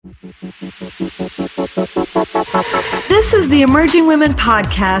This is the Emerging Women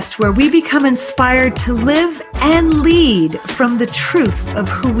podcast, where we become inspired to live and lead from the truth of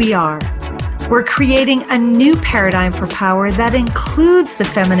who we are. We're creating a new paradigm for power that includes the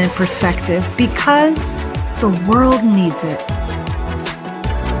feminine perspective because the world needs it.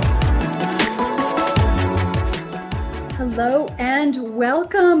 Hello and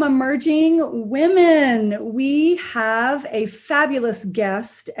welcome, Emerging Women. We have a fabulous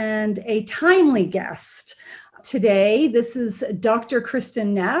guest and a timely guest today. This is Dr.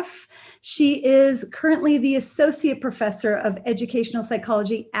 Kristin Neff. She is currently the Associate Professor of Educational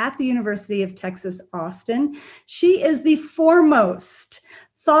Psychology at the University of Texas, Austin. She is the foremost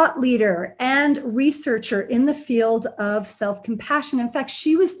thought leader and researcher in the field of self-compassion. In fact,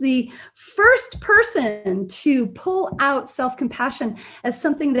 she was the first person to pull out self-compassion as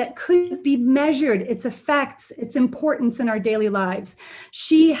something that could be measured, its effects, its importance in our daily lives.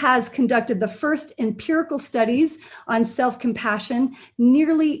 She has conducted the first empirical studies on self-compassion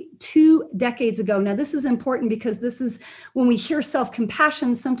nearly 2 decades ago. Now, this is important because this is when we hear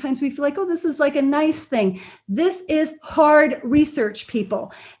self-compassion, sometimes we feel like, oh, this is like a nice thing. This is hard research, people.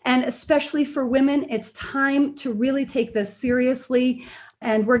 And especially for women, it's time to really take this seriously.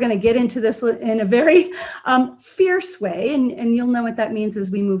 And we're going to get into this in a very fierce way, and you'll know what that means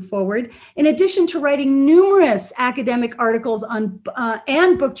as we move forward. In addition to writing numerous academic articles on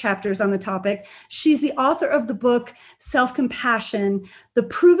and book chapters on the topic, she's the author of the book Self-Compassion: The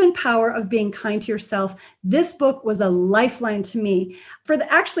Proven Power of Being Kind to Yourself. This book was a lifeline to me for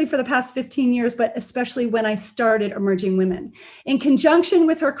the past 15 years, but especially when I started Emerging Women. In conjunction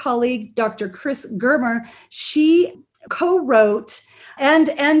with her colleague, Dr. Chris Germer, she co-wrote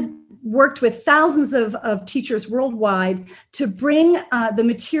and worked with thousands of teachers worldwide to bring the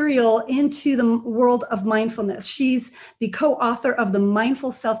material into the world of mindfulness. She's the co-author of the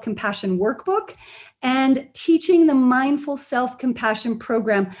Mindful Self-Compassion Workbook and Teaching the Mindful Self-Compassion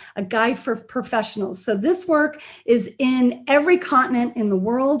Program, a guide for professionals. So this work is in every continent in the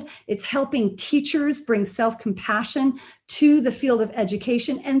world. It's helping teachers bring self-compassion to the field of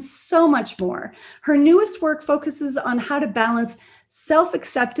education and so much more. Her newest work focuses on how to balance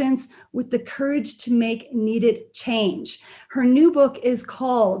self-acceptance with the courage to make needed change. Her new book is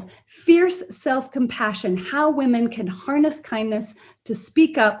called Fierce Self-Compassion: How Women Can Harness Kindness to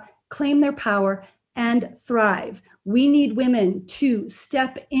Speak Up, Claim Their Power, and Thrive. We need women to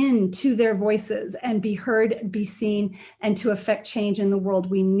step into their voices and be heard, be seen, and to affect change in the world.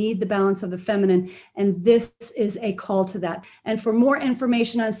 We need the balance of the feminine, and this is a call to that. And for more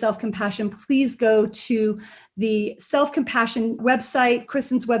information on self-compassion, please go to the Self-Compassion website,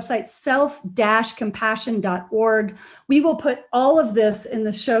 Kristin's website, self-compassion.org. We will put all of this in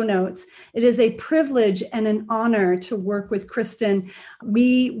the show notes. It is a privilege and an honor to work with Kristin.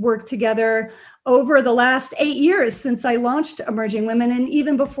 We worked together over the last 8 years since I launched Emerging Women, and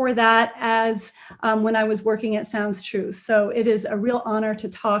even before that, as when I was working at Sounds True. So it is a real honor to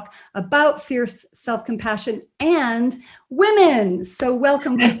talk about fierce self-compassion and women. So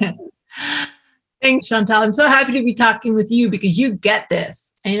welcome, Kristin. Thanks, Chantal. I'm so happy to be talking with you because you get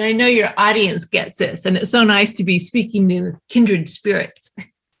this, and I know your audience gets this, and it's so nice to be speaking to kindred spirits.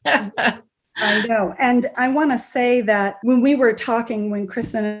 I know. And I want to say that when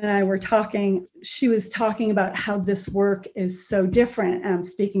Kristin and I were talking, she was talking about how this work is so different. I'm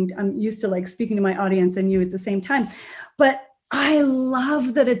used to speaking to my audience and you at the same time, but I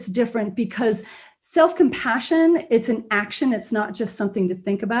love that it's different because self-compassion, it's an action. It's not just something to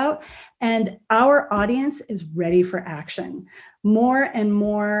think about. And our audience is ready for action. More and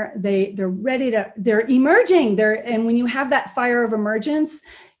more, they're emerging. And when you have that fire of emergence,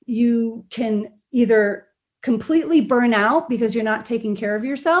 you can either completely burn out because you're not taking care of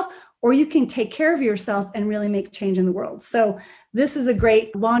yourself, or you can take care of yourself and really make change in the world. So this is a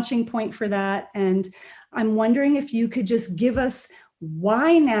great launching point for that. And I'm wondering if you could just give us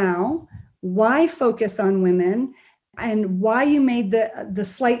why now, why focus on women, and why you made the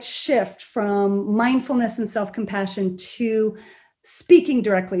slight shift from mindfulness and self-compassion to speaking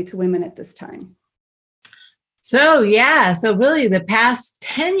directly to women at this time. So really the past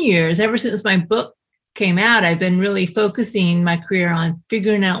 10 years, ever since my book came out, I've been really focusing my career on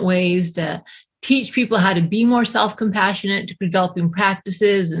figuring out ways to teach people how to be more self-compassionate, to developing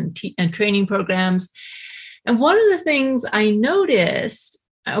practices and training programs. And one of the things I noticed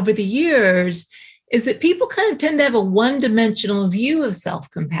over the years is that people kind of tend to have a one-dimensional view of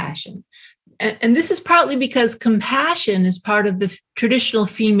self-compassion. And this is partly because compassion is part of the traditional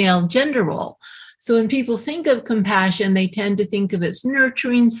female gender role. So when people think of compassion, they tend to think of its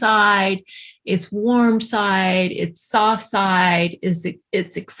nurturing side, its warm side, its soft side,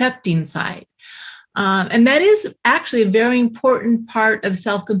 its accepting side. And that is actually a very important part of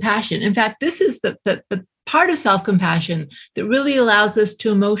self-compassion. In fact, this is the part of self-compassion that really allows us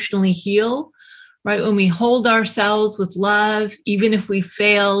to emotionally heal, right? When we hold ourselves with love, even if we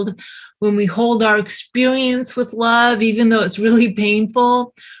failed, when we hold our experience with love, even though it's really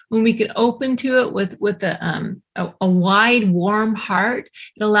painful, when we can open to it with a wide, warm heart,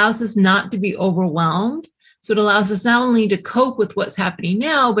 it allows us not to be overwhelmed. So it allows us not only to cope with what's happening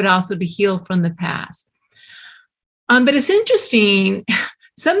now, but also to heal from the past. But it's interesting.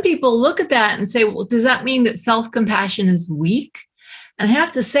 Some people look at that and say, well, does that mean that self-compassion is weak? And I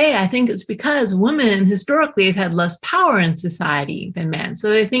have to say, I think it's because women historically have had less power in society than men. So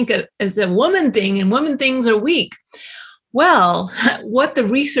they think it's a woman thing and women things are weak. Well, what the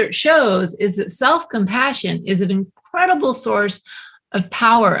research shows is that self-compassion is an incredible source of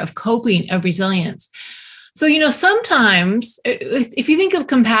power, of coping, of resilience. So, sometimes if you think of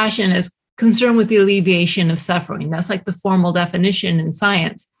compassion as concern with the alleviation of suffering, that's like the formal definition in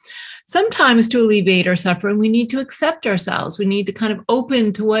science. Sometimes to alleviate our suffering, we need to accept ourselves. We need to kind of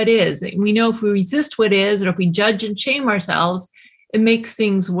open to what is. We know if we resist what is, or if we judge and shame ourselves, it makes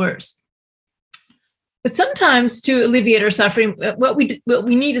things worse. But sometimes to alleviate our suffering, what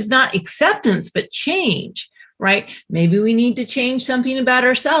we need is not acceptance, but change. Right? Maybe we need to change something about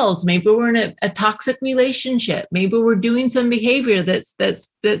ourselves. Maybe we're in a toxic relationship. Maybe we're doing some behavior that's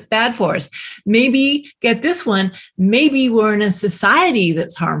bad for us. Maybe, get this one, maybe we're in a society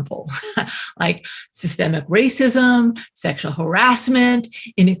that's harmful, like systemic racism, sexual harassment,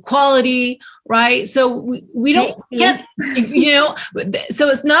 inequality, right? So we can't, so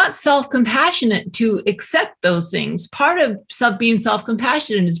it's not self-compassionate to accept those things. Part of being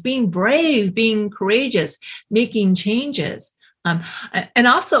self-compassionate is being brave, being courageous, making changes. And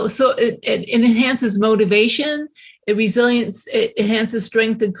also, so it enhances motivation, resilience, it enhances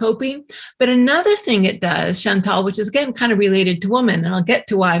strength and coping. But another thing it does, Chantal, which is again kind of related to women, and I'll get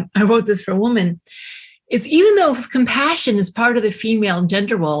to why I wrote this for women, is even though compassion is part of the female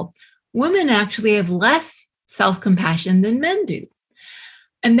gender role, women actually have less self-compassion than men do.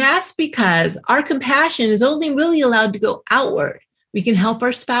 And that's because our compassion is only really allowed to go outward. We can help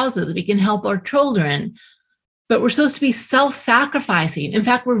our spouses, we can help our children, but we're supposed to be self-sacrificing. In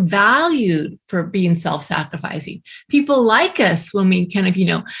fact, we're valued for being self-sacrificing. People like us when we kind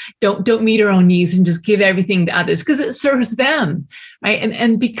of, don't meet our own needs and just give everything to others because it serves them, right?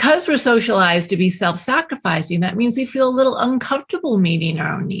 And because we're socialized to be self-sacrificing, that means we feel a little uncomfortable meeting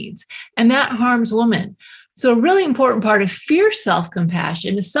our own needs, and that harms women. So a really important part of fierce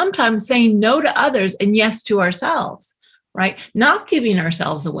self-compassion is sometimes saying no to others and yes to ourselves, right? Not giving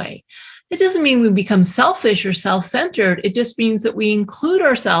ourselves away. It doesn't mean we become selfish or self-centered. It just means that we include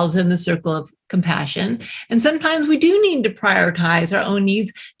ourselves in the circle of compassion. And sometimes we do need to prioritize our own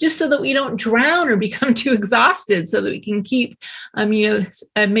needs just so that we don't drown or become too exhausted, so that we can keep,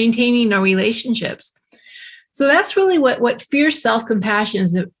 maintaining our relationships. So that's really what fierce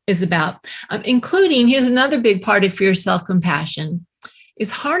self-compassion is about, including, here's another big part of fierce self-compassion,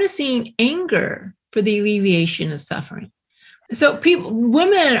 is harnessing anger for the alleviation of suffering. So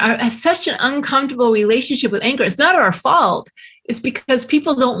women have such an uncomfortable relationship with anger. It's not our fault. It's because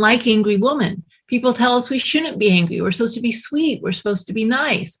people don't like angry women. People tell us we shouldn't be angry. We're supposed to be sweet. We're supposed to be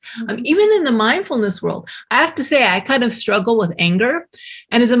nice. Even in the mindfulness world, I have to say, I kind of struggle with anger.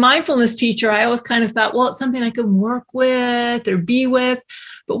 And as a mindfulness teacher, I always kind of thought, well, it's something I can work with or be with.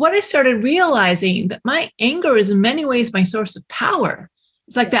 But what I started realizing that my anger is in many ways my source of power.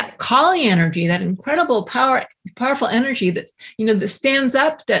 It's like that Kali energy, that incredible powerful energy that stands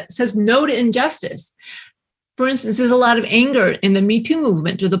up, that says no to injustice. For instance, there's a lot of anger in the Me Too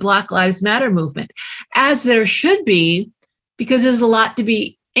movement or the Black Lives Matter movement, as there should be, because there's a lot to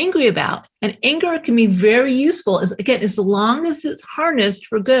be angry about. And anger can be very useful, as long as it's harnessed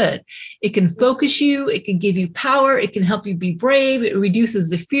for good. It can focus you, it can give you power, it can help you be brave, it reduces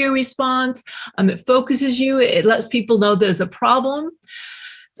the fear response, it focuses you, it lets people know there's a problem.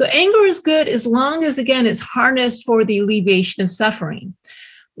 So anger is good as long as, again, it's harnessed for the alleviation of suffering.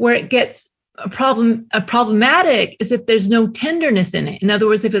 Where it gets problematic is if there's no tenderness in it. In other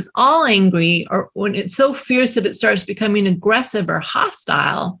words, if it's all angry, or when it's so fierce that it starts becoming aggressive or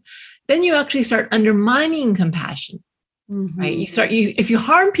hostile, then you actually start undermining compassion, right? If you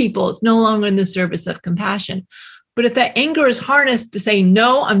harm people, it's no longer in the service of compassion. But if that anger is harnessed to say,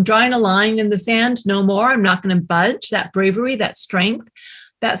 no, I'm drawing a line in the sand, no more, I'm not going to budge, that bravery, that strength,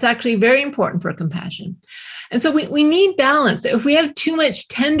 that's actually very important for compassion. And so we need balance. If we have too much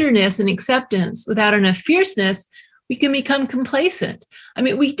tenderness and acceptance without enough fierceness, we can become complacent. I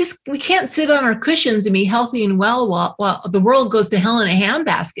mean, we can't sit on our cushions and be healthy and well while the world goes to hell in a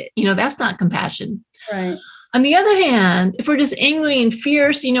handbasket. That's not compassion. Right. On the other hand, if we're just angry and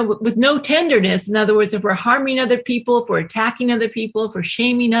fierce, with no tenderness, in other words, if we're harming other people, if we're attacking other people, if we're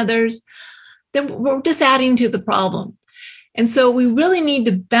shaming others, then we're just adding to the problem. And so we really need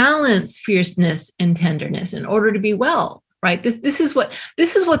to balance fierceness and tenderness in order to be well, right? This is what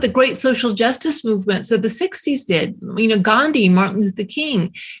the great social justice movements of the 60s did. Gandhi, Martin Luther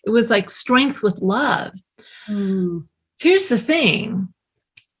King, it was like strength with love. Here's the thing.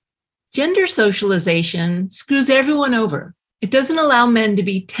 Gender socialization screws everyone over. It doesn't allow men to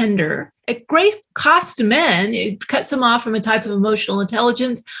be tender. At great cost to men, it cuts them off from a type of emotional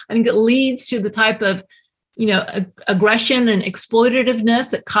intelligence. I think it leads to the type of aggression and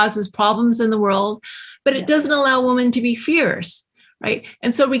exploitativeness that causes problems in the world, but it doesn't allow women to be fierce, right?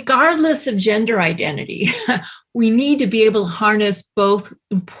 And so regardless of gender identity, we need to be able to harness both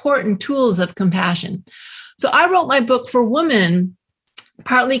important tools of compassion. So I wrote my book for women,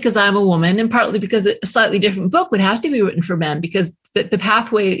 partly because I'm a woman and partly because a slightly different book would have to be written for men, because the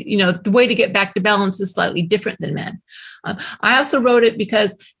pathway, the way to get back to balance is slightly different than men. I also wrote it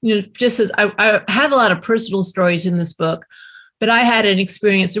because, just as I have a lot of personal stories in this book, but I had an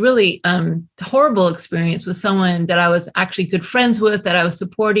experience, a really horrible experience with someone that I was actually good friends with, that I was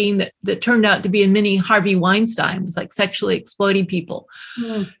supporting, that turned out to be a mini Harvey Weinstein. It was like sexually exploiting people.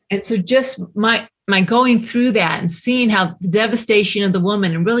 And so just my going through that and seeing how the devastation of the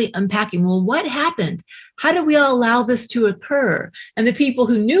woman and really unpacking, well, what happened? How did we all allow this to occur? And the people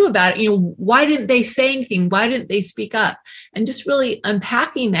who knew about it, why didn't they say anything? Why didn't they speak up? And just really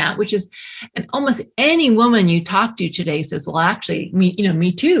unpacking that, which is, and almost any woman you talk to today says, well, actually,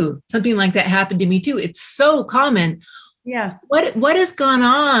 me too. Something like that happened to me too. It's so common. Yeah. What has gone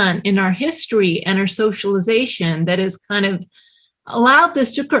on in our history and our socialization that is kind of allowed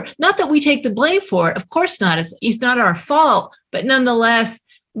this to occur? Not that we take the blame for it. Of course not. It's not our fault. But nonetheless,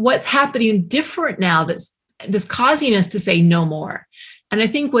 what's happening different now that's causing us to say no more? And I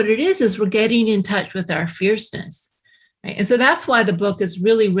think what it is we're getting in touch with our fierceness. Right? And so that's why the book is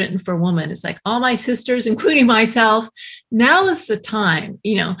really written for women. It's like all my sisters, including myself, now is the time.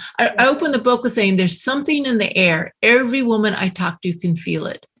 I open the book with saying there's something in the air. Every woman I talk to can feel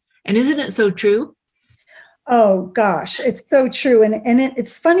it. And isn't it so true? Oh, gosh, it's so true. And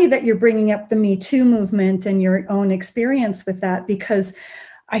it's funny that you're bringing up the Me Too movement and your own experience with that, because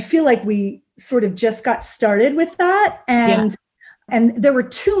I feel like we sort of just got started with that. And there were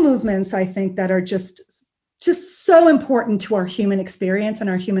two movements, I think, that are just so important to our human experience and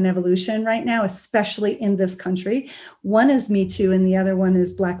our human evolution right now, especially in this country. One is Me Too and the other one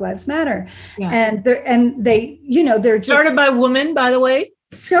is Black Lives Matter. Yeah. And they're just started by women, by the way.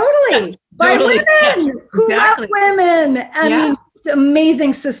 Totally. By women who love women. I mean, just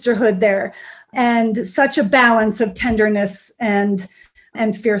amazing sisterhood there, and such a balance of tenderness and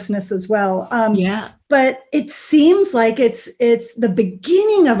fierceness as well. But it seems like it's the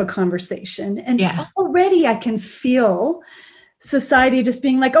beginning of a conversation, and already I can feel society just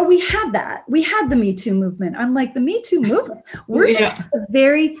being like, oh, we had the Me Too movement. I'm like, the Me Too movement. We're just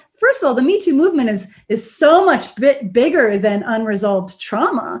first of all, the Me Too movement is so much bigger than unresolved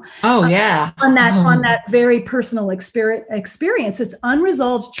trauma. Oh yeah. On that very personal experience, it's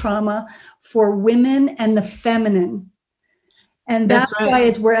unresolved trauma for women and the feminine. And that's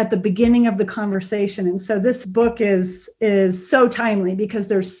why we're at the beginning of the conversation. And so this book is so timely, because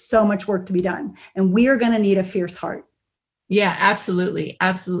there's so much work to be done, and we are going to need a fierce heart. Yeah, absolutely.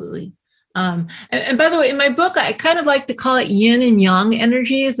 Absolutely. And by the way, in my book, I kind of like to call it yin and yang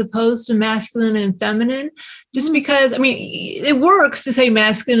energy as opposed to masculine and feminine, just because, I mean, it works to say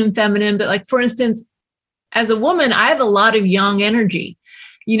masculine and feminine, but like, for instance, as a woman, I have a lot of yang energy,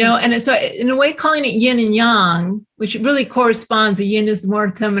 and so in a way, calling it yin and yang, which really corresponds, the yin is the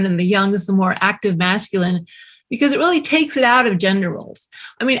more feminine, the yang is the more active masculine, because it really takes it out of gender roles.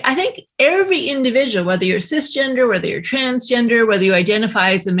 I mean, I think every individual, whether you're cisgender, whether you're transgender, whether you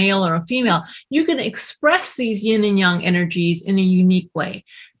identify as a male or a female, you can express these yin and yang energies in a unique way.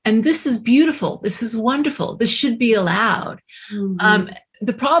 And this is beautiful. This is wonderful. This should be allowed. Mm-hmm.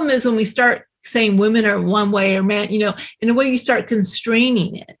 The problem is when we start saying women are one way or men, in a way you start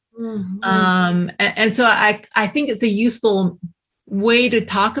constraining it. Mm-hmm. And so I think it's a useful way to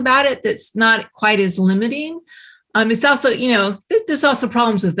talk about it that's not quite as limiting. It's also, there's also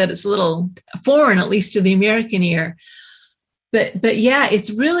problems with that. It's a little foreign, at least to the American ear. But yeah,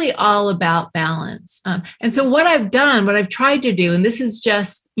 it's really all about balance. And so what I've tried to do, and this is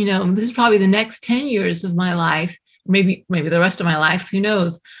just, this is probably the next 10 years of my life, maybe the rest of my life, who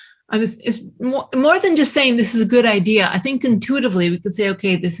knows, It's more than just saying this is a good idea. I think intuitively we could say,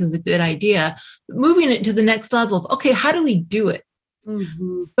 okay, this is a good idea. Moving it to the next level of, okay, how do we do it?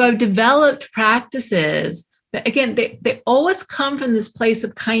 Mm-hmm. So I've developed practices that, again, they always come from this place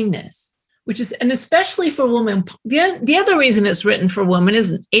of kindness, which is, and especially for women. The other reason it's written for women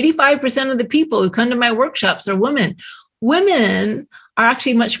is 85% of the people who come to my workshops are women. Women are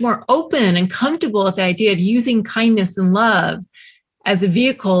actually much more open and comfortable with the idea of using kindness and love as a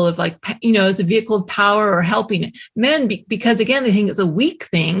vehicle of as a vehicle of power or helping it. Men, because again, they think it's a weak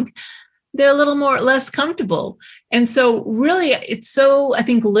thing, they're a little less comfortable. And so really it's so, I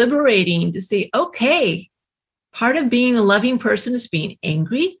think, liberating to see, okay, part of being a loving person is being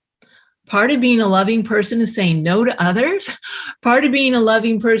angry. Part of being a loving person is saying no to others. Part of being a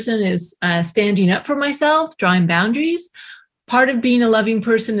loving person is standing up for myself, drawing boundaries. Part of being a loving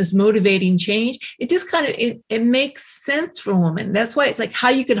person is motivating change. It just kind of, it makes sense for women. That's why it's like how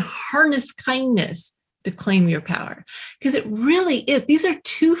you can harness kindness to claim your power. Because it really is. These are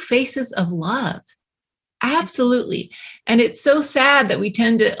two faces of love. Absolutely. And it's so sad that we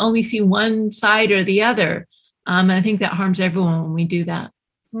tend to only see one side or the other. And I think that harms everyone when we do that.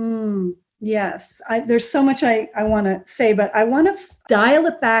 Yes. There's so much I want to say, but I want to dial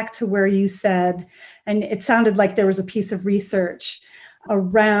it back to where you said, and it sounded like there was a piece of research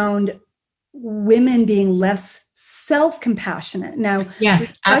around women being less self-compassionate. Now,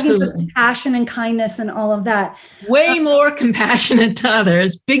 yes, absolutely. Compassion and kindness and all of that. Way more compassionate to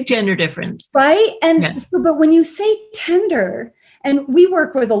others. Big gender difference. Right. And yes. But when you say tender, and we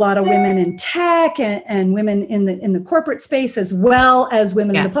work with a lot of women in tech and women in the corporate space, as well as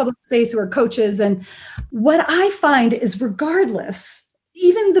women in the public space who are coaches. And what I find is, regardless,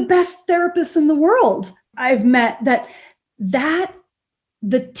 even the best therapists in the world I've met, that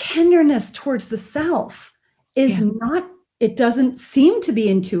the tenderness towards the self is not, it doesn't seem to be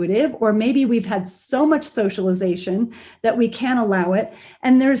intuitive, or maybe we've had so much socialization that we can't allow it.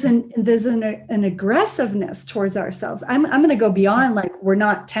 And there's an aggressiveness towards ourselves. I'm going to go beyond, like, we're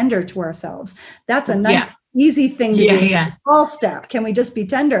not tender to ourselves. That's a nice, easy thing to do. Small step. Can we just be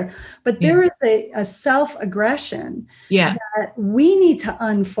tender? But there is a self-aggression that we need to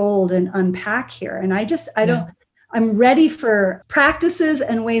unfold and unpack here. And I'm ready for practices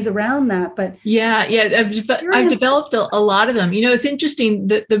and ways around that. But I've developed a lot of them. It's interesting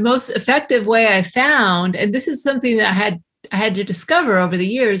that the most effective way I found, and this is something that I had to discover over the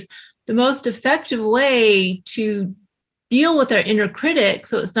years, the most effective way to deal with our inner critic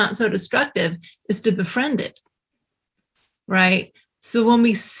so it's not so destructive is to befriend it. Right? So when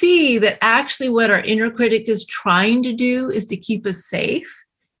we see that actually what our inner critic is trying to do is to keep us safe,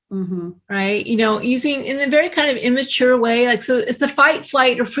 right? Using in a very kind of immature way, like, so it's a fight,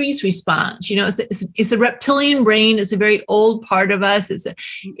 flight, or freeze response. It's a reptilian brain. It's a very old part of us.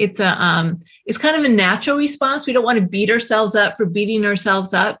 It's kind of a natural response. We don't want to beat ourselves up for beating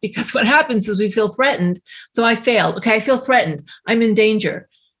ourselves up, because what happens is we feel threatened. So I failed. Okay, I feel threatened. I'm in danger.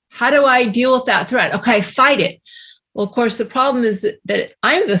 How do I deal with that threat? Okay, I fight it. Well, of course, the problem is that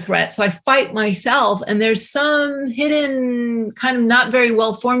I'm the threat. So I fight myself. And there's some hidden, kind of not very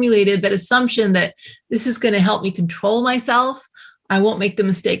well formulated, but assumption that this is going to help me control myself. I won't make the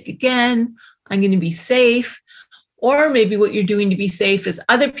mistake again. I'm going to be safe. Or maybe what you're doing to be safe is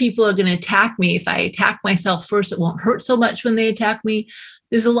other people are going to attack me. If I attack myself first, it won't hurt so much when they attack me.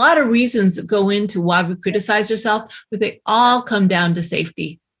 There's a lot of reasons that go into why we criticize ourselves, but they all come down to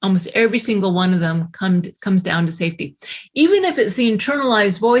safety. Almost every single one of them comes down to safety. Even if it's the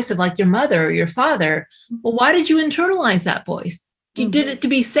internalized voice of, like, your mother or your father, well, why did you internalize that voice? You did it to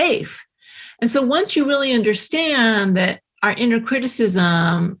be safe. And so once you really understand that our inner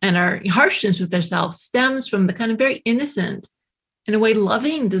criticism and our harshness with ourselves stems from the kind of very innocent, in a way,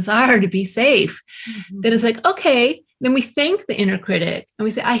 loving desire to be safe, then it's like, okay, then we thank the inner critic and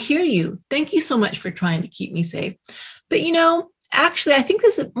we say, I hear you. Thank you so much for trying to keep me safe. But, actually, I think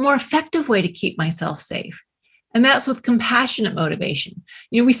there's a more effective way to keep myself safe. And that's with compassionate motivation.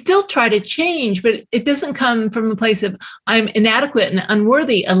 We still try to change, but it doesn't come from a place of I'm inadequate and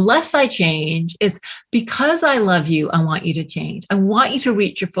unworthy unless I change. It's because I love you, I want you to change. I want you to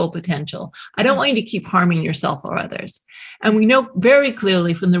reach your full potential. I don't want you to keep harming yourself or others. And we know very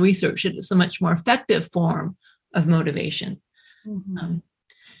clearly from the research that it's a much more effective form of motivation.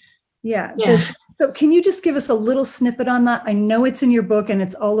 So can you just give us a little snippet on that? I know it's in your book and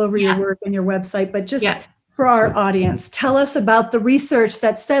it's all over your work and your website, but just for our audience, tell us about the research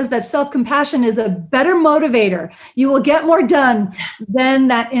that says that self-compassion is a better motivator. You will get more done than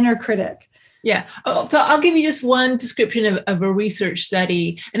that inner critic. Yeah. So I'll give you just one description of a research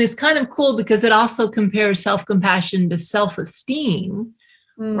study. And it's kind of cool because it also compares self-compassion to self-esteem,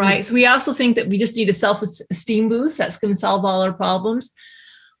 right? So we also think that we just need a self-esteem boost that's going to solve all our problems.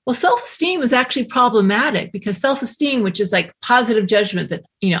 Well, self-esteem is actually problematic because self-esteem, which is like positive judgment that,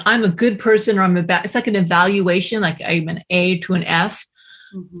 I'm a good person, or it's like an evaluation, like I'm an A to an F.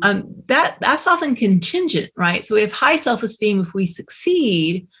 That's often contingent, right? So we have high self-esteem if we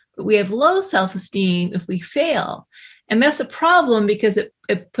succeed, but we have low self-esteem if we fail. And that's a problem because it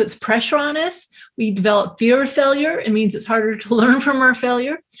puts pressure on us. We develop fear of failure. It means it's harder to learn from our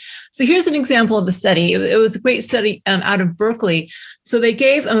failure. So here's an example of a study. It was a great study out of Berkeley. So they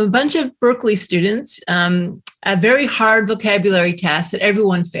gave a bunch of Berkeley students a very hard vocabulary test that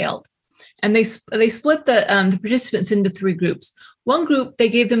everyone failed. And they split the participants into 3 groups. One group, they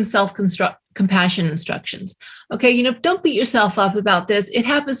gave them self-compassion instructions. Okay, don't beat yourself up about this. It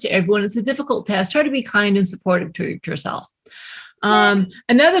happens to everyone. It's a difficult test. Try to be kind and supportive to yourself.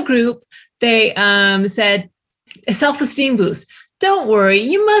 Another group, they said, a self-esteem boost. Don't worry,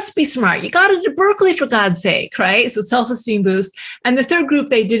 you must be smart. You got into Berkeley, for God's sake, right? So self-esteem boost. And the third group,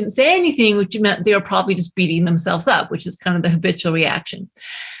 they didn't say anything, which meant they were probably just beating themselves up, which is kind of the habitual reaction.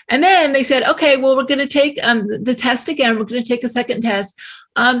 And then they said, okay, well, we're going to take the test again. We're going to take a second test.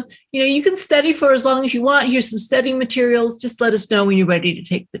 You can study for as long as you want. Here's some study materials. Just let us know when you're ready to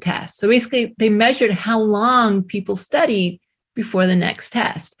take the test. So basically, they measured how long people studied before the next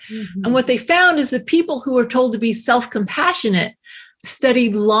test. And what they found is the people who were told to be self-compassionate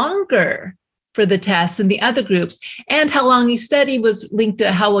studied longer for the test than the other groups. And how long you studied was linked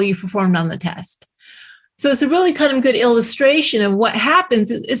to how well you performed on the test. So it's a really kind of good illustration of what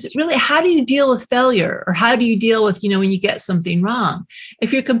happens. It's really, how do you deal with failure? Or how do you deal with, when you get something wrong?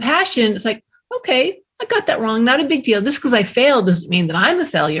 If you're compassionate, it's like, okay, I got that wrong. Not a big deal. Just because I failed doesn't mean that I'm a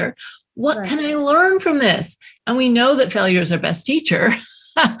failure. What can I learn from this? And we know that failure is our best teacher,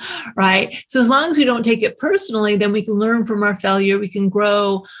 right? So as long as we don't take it personally, then we can learn from our failure. We can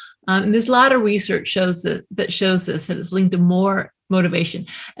grow. And there's a lot of research shows that shows this, that it's linked to more motivation.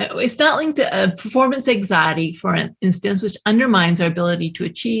 It's not linked to performance anxiety, for instance, which undermines our ability to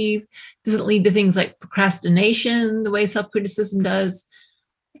achieve. Doesn't lead to things like procrastination, the way self-criticism does.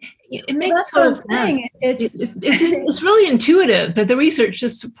 It makes total sense. It's really intuitive, but the research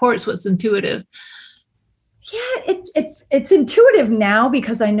just supports what's intuitive. Yeah, it's intuitive now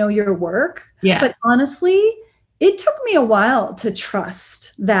because I know your work. Yeah. But honestly, it took me a while to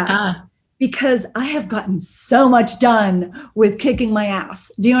trust that. Because I have gotten so much done with kicking my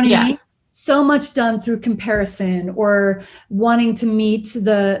ass. Do you know what I mean? So much done through comparison or wanting to meet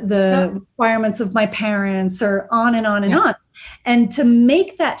the requirements of my parents, or on and on and on. And to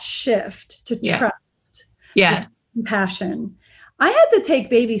make that shift to trust, compassion, I had to take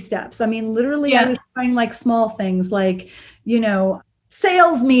baby steps. I mean, literally, I was trying like small things like,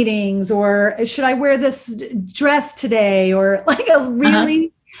 sales meetings, or should I wear this dress today, or like a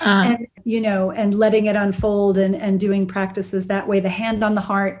really... and letting it unfold and doing practices that way, the hand on the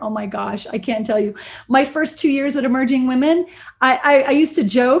heart. Oh my gosh, I can't tell you. My first 2 years at Emerging Women, I used to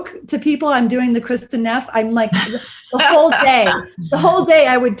joke to people, I'm doing the Kristin Neff. I'm like the whole day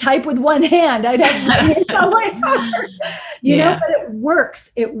I would type with one hand. I'd have my hand on my heart, but it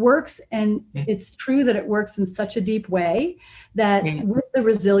works. It works. And it's true that it works in such a deep way that with the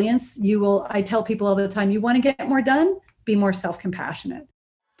resilience, I tell people all the time, you want to get more done, be more self-compassionate.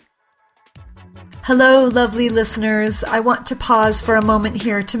 Hello, lovely listeners. I want to pause for a moment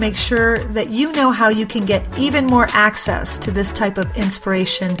here to make sure that you know how you can get even more access to this type of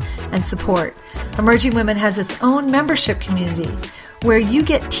inspiration and support. Emerging Women has its own membership community where you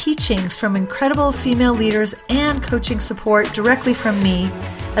get teachings from incredible female leaders and coaching support directly from me,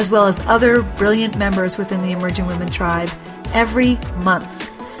 as well as other brilliant members within the Emerging Women tribe every month.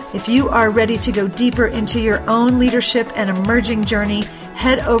 If you are ready to go deeper into your own leadership and emerging journey,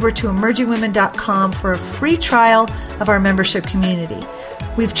 head over to emergingwomen.com for a free trial of our membership community.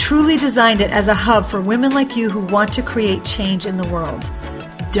 We've truly designed it as a hub for women like you who want to create change in the world.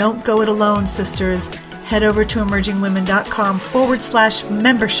 Don't go it alone, sisters. Head over to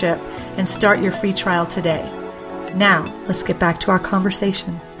emergingwomen.com/membership and start your free trial today. Now, let's get back to our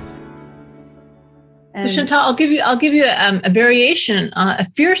conversation. So Chantal, I'll give you a variation, a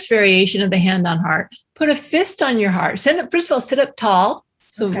fierce variation of the hand on heart. Put a fist on your heart. First of all, sit up tall.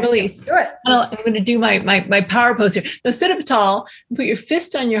 So really, I'm going to do my power pose here. Now sit up tall and put your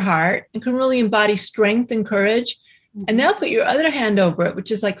fist on your heart and can really embody strength and courage. And now put your other hand over it,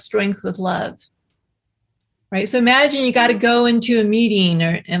 which is like strength with love. Right. So imagine you got to go into a meeting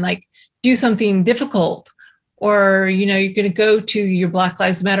and like do something difficult. Or, you're going to go to your Black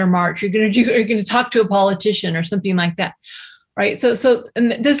Lives Matter march. You're going to talk to a politician or something like that, right? So,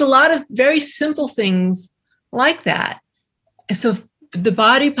 and there's a lot of very simple things like that. So, The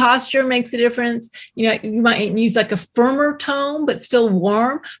body posture makes a difference. You might use like a firmer tone, but still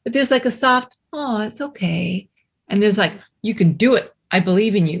warm, but there's like a soft, oh, it's okay. And there's like, you can do it. I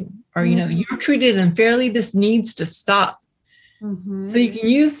believe in you. Or, you're treated unfairly. This needs to stop. Mm-hmm. So you can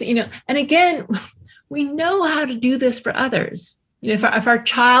use, and again, we know how to do this for others. If our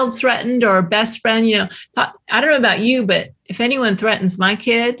child's threatened or our best friend, I don't know about you, but if anyone threatens my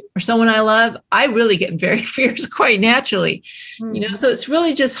kid or someone I love, I really get very fierce quite naturally. Mm-hmm. So it's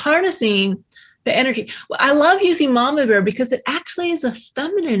really just harnessing the energy. Well, I love using Mama Bear because it actually is a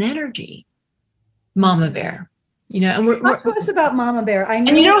feminine energy. Mama Bear, and talk to us about Mama Bear. I know,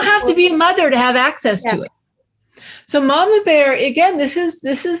 and you don't have to be a mother to have access to it. So Mama Bear, again, this is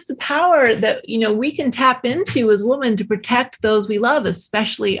the power that, we can tap into as women to protect those we love,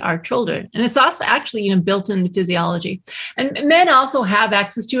 especially our children. And it's also actually, built into physiology. And men also have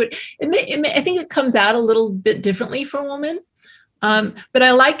access to it. I think it comes out a little bit differently for women. But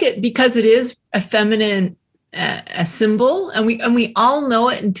I like it because it is a feminine a symbol, and we all know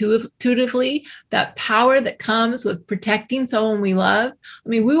it intuitively, that power that comes with protecting someone we love. I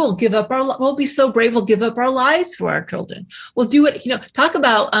mean, we'll be so brave, we'll give up our lives for our children. We'll do it, talk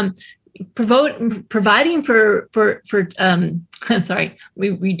about providing for sorry,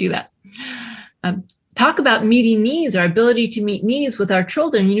 we do that. Talk about meeting needs, our ability to meet needs with our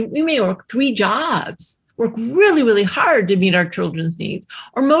children. We may work 3 jobs, work really, really hard to meet our children's needs,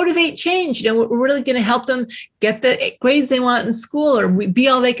 or motivate change. We're really going to help them get the grades they want in school, or be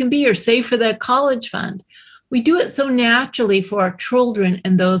all they can be, or save for their college fund. We do it so naturally for our children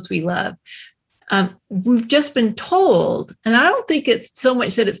and those we love. We've just been told, and I don't think it's so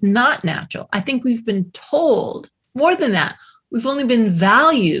much that it's not natural. I think we've been told more than that. We've only been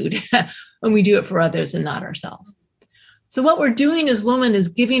valued when we do it for others and not ourselves. So what we're doing as women is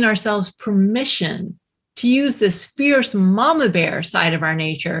giving ourselves permission to use this fierce mama bear side of our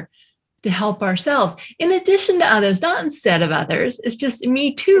nature to help ourselves, in addition to others, not instead of others. It's just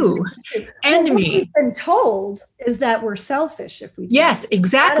me too, and well, me. What we've been told is that we're selfish if we do. Yes,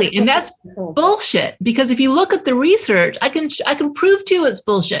 exactly, and that's bullshit. Because if you look at the research, I can prove to you it's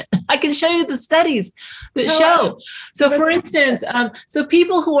bullshit. I can show you the studies that show. So, for instance, so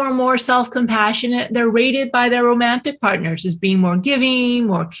people who are more self-compassionate, they're rated by their romantic partners as being more giving,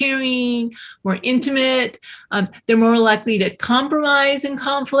 more caring, more intimate. They're more likely to compromise in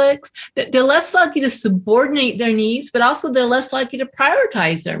conflicts. They're less likely to subordinate their needs, but also they're less likely to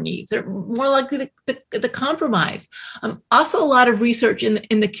prioritize their needs. They're more likely to compromise. Also, a lot of research in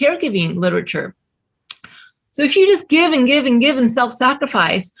the caregiving literature. So if you just give and give and give and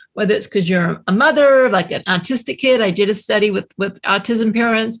self-sacrifice, whether it's because you're a mother, like an autistic kid, I did a study with autism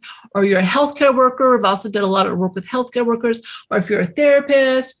parents, or you're a healthcare worker, I've also done a lot of work with healthcare workers, or if you're a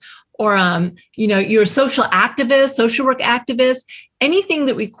therapist, or you're a social activist, social work activist, anything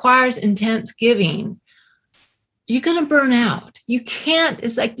that requires intense giving, you're going to burn out. You can't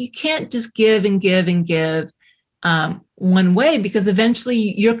just give and give and give one way, because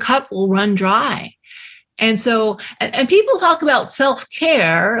eventually your cup will run dry. And so, and people talk about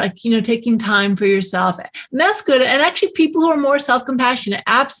self-care, like, taking time for yourself, and that's good. And actually people who are more self-compassionate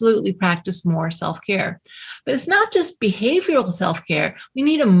absolutely practice more self-care, but it's not just behavioral self-care. We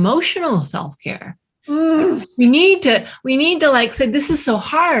need emotional self-care. We need to like say, this is so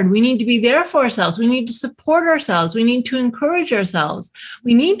hard. We need to be there for ourselves. We need to support ourselves. We need to encourage ourselves.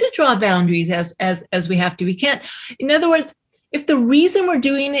 We need to draw boundaries as we have to. We can't, in other words, if the reason we're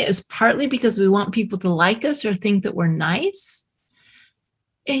doing it is partly because we want people to like us or think that we're nice,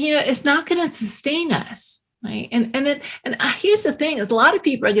 it's not going to sustain us, right? And here's the thing: is a lot of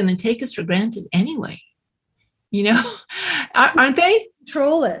people are going to take us for granted anyway. Aren't they?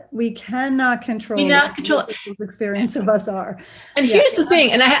 Control it. We cannot control. People's experience of us are. And here's the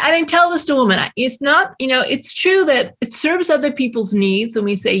thing, and I didn't tell this to women. It's not, it's true that it serves other people's needs when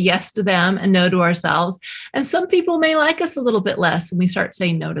we say yes to them and no to ourselves. And some people may like us a little bit less when we start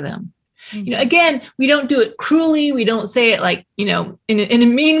saying no to them. Mm-hmm. Again, we don't do it cruelly. We don't say it like, in a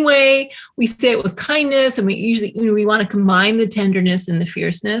mean way. We say it with kindness, and we usually, we want to combine the tenderness and the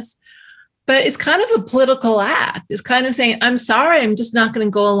fierceness. But it's kind of a political act. It's kind of saying, I'm sorry, I'm just not going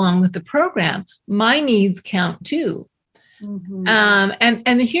to go along with the program. My needs count too. Mm-hmm.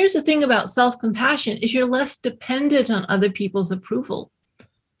 And here's the thing about self-compassion is you're less dependent on other people's approval,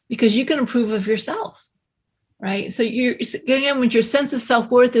 because you can approve of yourself, right? So when your sense of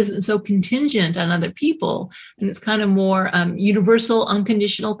self-worth isn't so contingent on other people, and it's kind of more universal,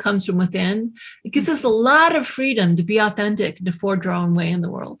 unconditional, comes from within, it gives us a lot of freedom to be authentic and to forge our own way in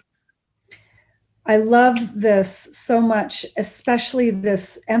the world. I love this so much, especially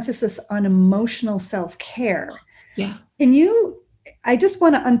this emphasis on emotional self-care. Yeah. Can you I just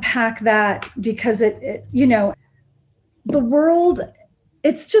want to unpack that because the world,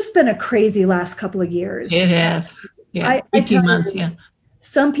 it's just been a crazy last couple of years. It has. Yeah. I 18 tell months. you, Yeah.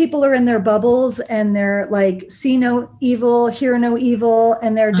 some people are in their bubbles and they're like, see no evil, hear no evil.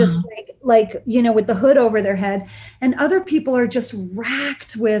 And they're just with the hood over their head. And other people are just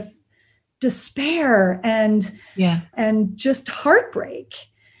racked with despair and just heartbreak.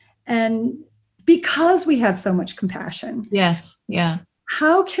 And because we have so much compassion. Yes. Yeah.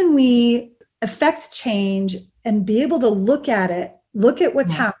 How can we affect change and be able to look at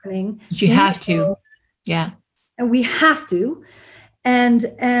what's happening? You have to. Yeah. And we have to. And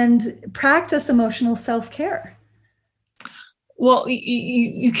practice emotional self-care. Well,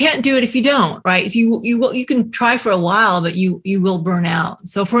 you can't do it if you don't, right? You can try for a while, but you will burn out.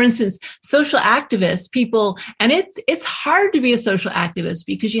 So, for instance, social activists, people, and it's hard to be a social activist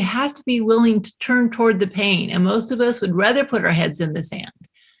because you have to be willing to turn toward the pain, and most of us would rather put our heads in the sand.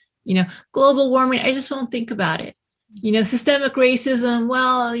 Global warming, I just won't think about it. Systemic racism,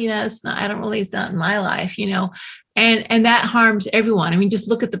 well, it's not in my life, and that harms everyone. I mean, just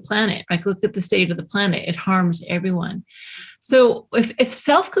look at the planet, like look at the state of the planet. It harms everyone. So if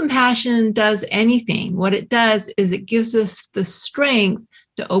self-compassion does anything, what it does is it gives us the strength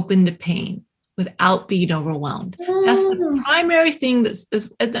to open to pain without being overwhelmed. That's the primary thing.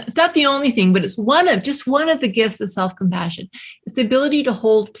 It's not the only thing, but it's one of the gifts of self-compassion. It's the ability to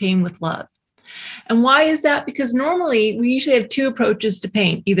hold pain with love. And why is that? Because normally we usually have two approaches to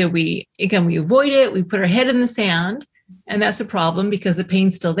pain. Either we avoid it, we put our head in the sand, and that's a problem because the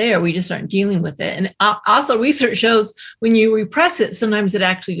pain's still there. We just aren't dealing with it. And also research shows when you repress it, sometimes it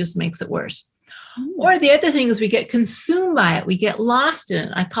actually just makes it worse. Or the other thing is we get consumed by it. We get lost in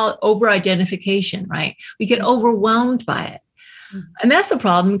it. I call it over-identification, right? We get overwhelmed by it. And that's a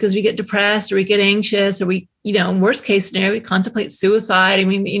problem because we get depressed or we get anxious or we, worst case scenario, we contemplate suicide. I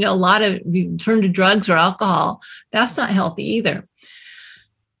mean, we turn to drugs or alcohol. That's not healthy either.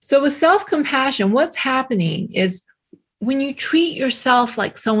 So with self-compassion, what's happening is when you treat yourself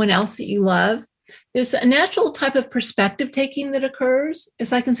like someone else that you love, there's a natural type of perspective taking that occurs.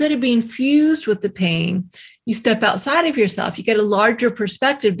 It's like instead of being fused with the pain, you step outside of yourself. You get a larger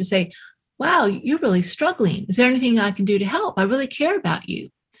perspective to say, wow, you're really struggling. Is there anything I can do to help? I really care about you,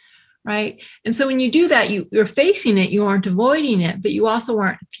 right? And so when you do that, you're facing it, you aren't avoiding it, but you also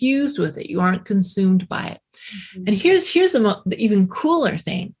aren't fused with it. You aren't consumed by it. Mm-hmm. And here's the even cooler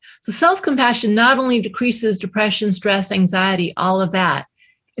thing. So self-compassion not only decreases depression, stress, anxiety, all of that,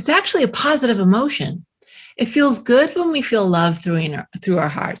 it's actually a positive emotion. It feels good when we feel love through our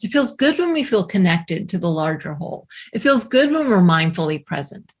hearts. It feels good when we feel connected to the larger whole. It feels good when we're mindfully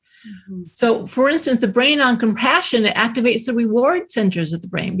present. Mm-hmm. So, for instance, the brain on compassion, it activates the reward centers of the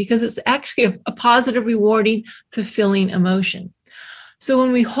brain because it's actually a positive, rewarding, fulfilling emotion. So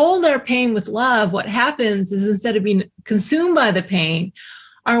when we hold our pain with love, what happens is instead of being consumed by the pain,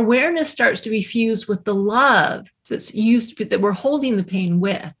 our awareness starts to be fused with the love that we're holding the pain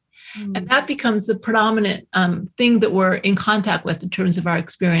with. Mm-hmm. And that becomes the predominant thing that we're in contact with in terms of our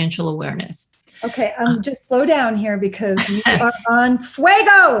experiential awareness. Okay, just slow down here because you are on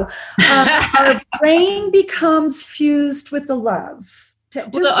fuego. Our brain becomes fused with the love.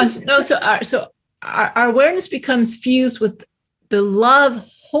 So our awareness becomes fused with the love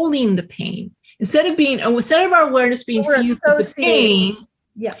holding the pain. Instead of our awareness being fused with the pain.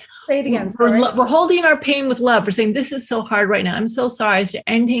 Yeah, say it again. We're holding our pain with love. We're saying, this is so hard right now. I'm so sorry. Is there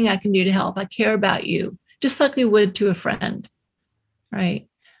anything I can do to help? I care about you, just like we would to a friend, right?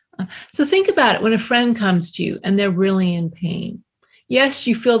 So think about it when a friend comes to you and they're really in pain. Yes,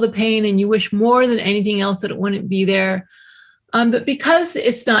 you feel the pain and you wish more than anything else that it wouldn't be there. But because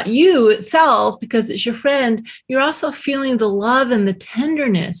it's not you itself, because it's your friend, you're also feeling the love and the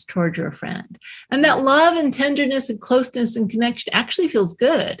tenderness toward your friend. And that love and tenderness and closeness and connection actually feels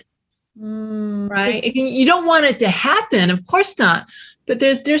good, right? You don't want it to happen, of course not. But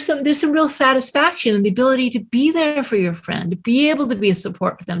there's some real satisfaction in the ability to be there for your friend, to be able to be a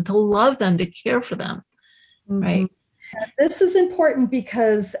support for them, to love them, to care for them, right? This is important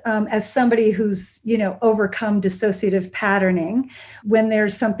because as somebody who's, overcome dissociative patterning, when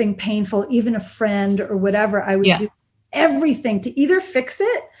there's something painful, even a friend or whatever, I would do everything to either fix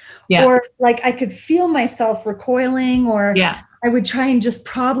it or like I could feel myself recoiling or I would try and just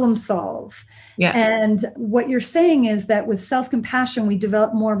problem solve. Yeah. And what you're saying is that with self-compassion, we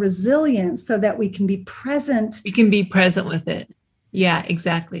develop more resilience so that we can be present. We can be present with it. Yeah,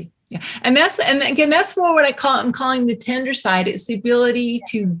 exactly. Yeah. And again, that's more what I'm calling the tender side. It's the ability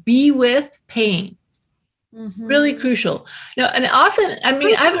to be with pain. Really crucial. Now, and often, I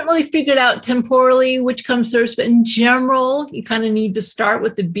mean, I haven't really figured out temporally which comes first, but in general, you kind of need to start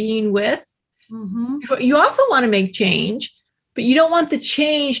with the being with. You also want to make change, but you don't want the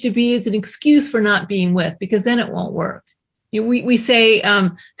change to be as an excuse for not being with, because then it won't work. You know, we say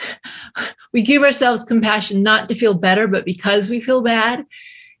we give ourselves compassion not to feel better, but because we feel bad.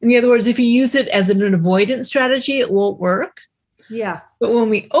 In other words, if you use it as an avoidance strategy, it won't work. Yeah. But when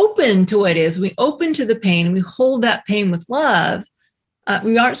we open to what is, we open to the pain and we hold that pain with love,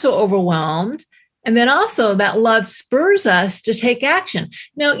 we aren't so overwhelmed. And then also that love spurs us to take action.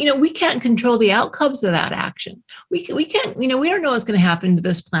 Now, you know, we can't control the outcomes of that action. We can't, you know, we don't know what's going to happen to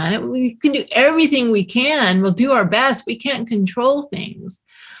this planet. We can do everything we can. We'll do our best. We can't control things.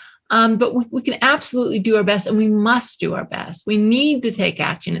 But we can absolutely do our best, and we must do our best. We need to take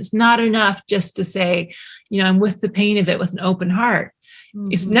action. It's not enough just to say, you know, I'm with the pain of it with an open heart.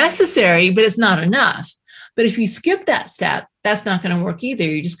 It's necessary, but it's not enough. But if you skip that step, that's not going to work either.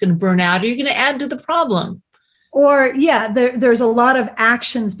 You're just going to burn out, or you're going to add to the problem. Or, there's a lot of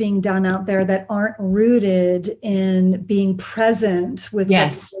actions being done out there that aren't rooted in being present with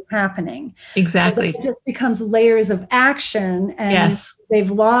what's happening. Exactly. So it just becomes layers of action, and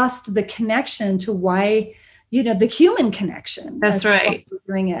they've lost the connection to why, you know, the human connection. That's right.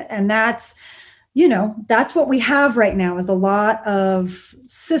 Doing it. And that's, you know, that's what we have right now, is a lot of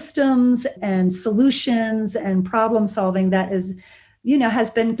systems and solutions and problem solving that is, you know, has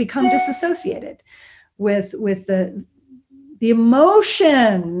become disassociated with the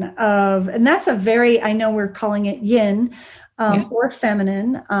emotion of, and that's a very, I know we're calling it yin or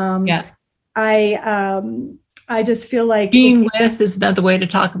feminine. I just feel like being with is another way to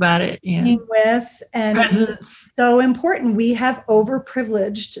talk about it. Yeah. Being with, and presence. It's so important. We have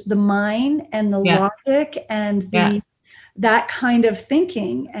overprivileged the mind and the logic and that kind of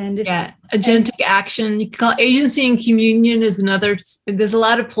thinking. And agentic action. You can call agency and communion is another. There's a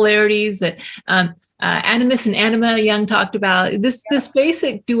lot of polarities that animus and anima Jung talked about. This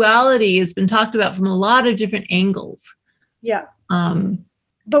basic duality has been talked about from a lot of different angles. Yeah.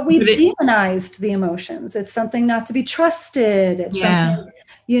 But we've demonized the emotions. It's something not to be trusted. It's something,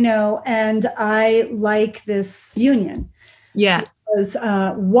 you know, and I like this union. Yeah. Because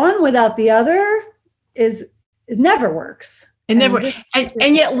one without the other it never works. It never.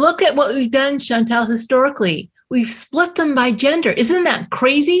 And yet look at what we've done, Chantal, historically. We've split them by gender. Isn't that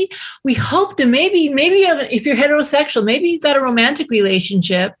crazy? We hope to maybe you have, if you're heterosexual, maybe you've got a romantic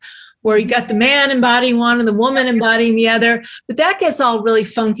relationship where you got the man embodying one and the woman embodying the other. But that gets all really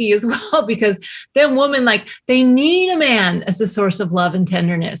funky as well, because then women, like, they need a man as a source of love and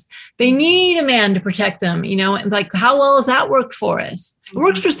tenderness. They need a man to protect them, you know, and like, how well has that worked for us? It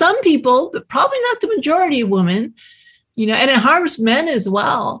works for some people, but probably not the majority of women, you know, and it harms men as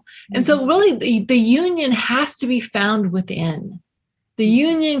well. And so really the union has to be found within. The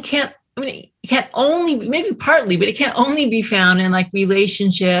union can't only, maybe partly, but it can't only be found in like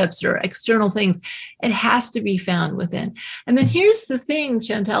relationships or external things. It has to be found within. And then here's the thing,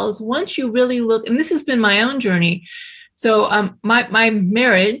 Chantal, is once you really look, and this has been my own journey. So my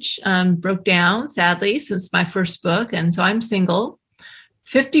marriage broke down, sadly, since my first book. And so I'm single,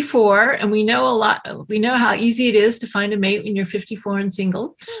 54, and we know how easy it is to find a mate when you're 54 and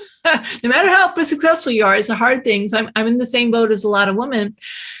single. No matter how successful you are, it's a hard thing. So I'm in the same boat as a lot of women.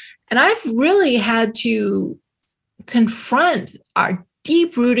 And I've really had to confront our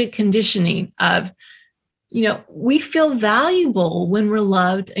deep-rooted conditioning of, you know, we feel valuable when we're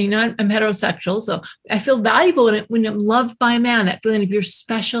loved. You know, I'm heterosexual, so I feel valuable when I'm loved by a man. That feeling of you're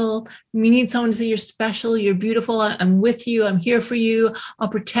special. We need someone to say you're special, you're beautiful. I'm with you. I'm here for you. I'll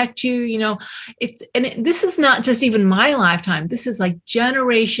protect you. You know, this is not just even my lifetime. This is like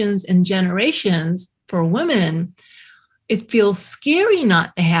generations and generations for women. It feels scary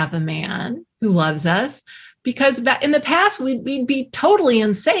not to have a man who loves us, because in the past we'd be totally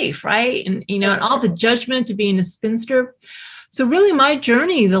unsafe, right? And you know, and all the judgment of being a spinster. So really, my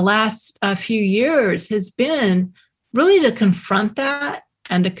journey the last few years has been really to confront that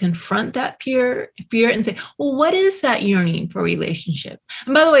and to confront that fear and say, well, what is that yearning for a relationship?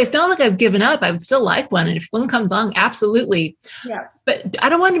 And by the way, it's not like I've given up. I would still like one. And if one comes along, absolutely. Yeah. But I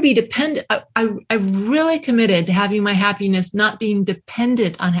don't want to be dependent. I've really committed to having my happiness not being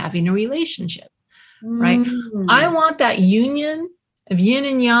dependent on having a relationship, right? I want that union of yin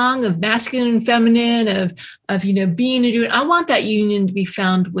and yang, of masculine and feminine, of you know, being and doing. I want that union to be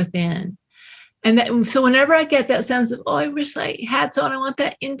found within. And so whenever I get that sense of, oh, I wish I had someone, I want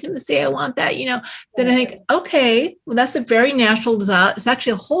that intimacy, I want that, you know, then I think, okay, well, that's a very natural desire. It's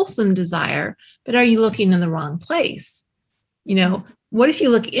actually a wholesome desire, but are you looking in the wrong place? You know, what if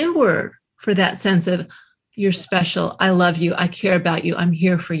you look inward for that sense of, You're special. I love you. I care about you. I'm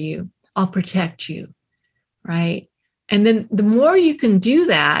here for you. I'll protect you. Right. And then the more you can do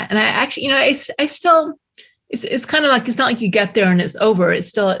that, and I actually, I still, it's kind of like, it's not like you get there and it's over.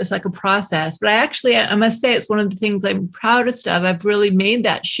 It's like a process. But I must say, it's one of the things I'm proudest of. I've really made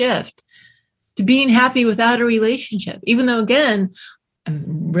that shift to being happy without a relationship, even though, again,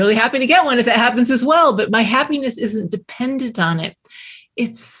 I'm really happy to get one if it happens as well. But my happiness isn't dependent on it.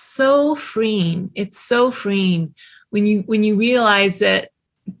 It's so freeing. It's so freeing when you realize that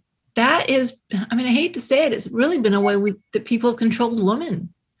is, I hate to say it, it's really been a way that people controlled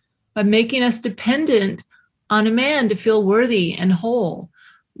women by making us dependent on a man to feel worthy and whole.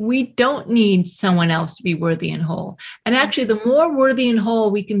 We don't need someone else to be worthy and whole. And actually, the more worthy and whole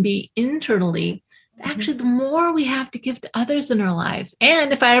we can be internally, actually, the more we have to give to others in our lives.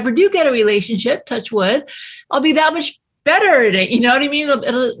 And if I ever do get a relationship, touch wood, I'll be that much better at it. You know what I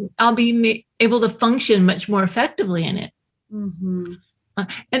mean? I'll be able to function much more effectively in it. Mm-hmm.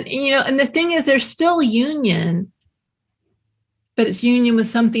 And the thing is, there's still union, but it's union with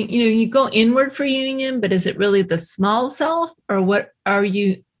something, you go inward for union, but is it really the small self, or what are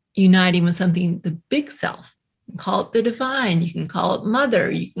you uniting with something, the big self? You can call it the divine. You can call it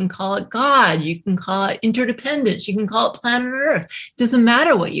mother. You can call it God. You can call it interdependence. You can call it planet Earth. It doesn't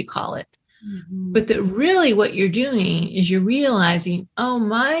matter what you call it. Mm-hmm. But that really what you're doing is you're realizing, oh,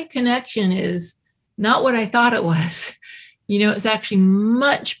 my connection is not what I thought it was. It's actually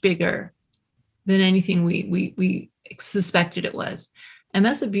much bigger than anything we suspected it was. And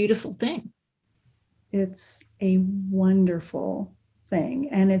that's a beautiful thing. It's a wonderful thing.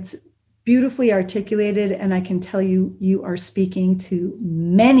 And it's beautifully articulated. And I can tell you are speaking to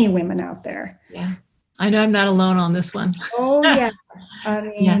many women out there. Yeah. I know I'm not alone on this one. Oh, yeah.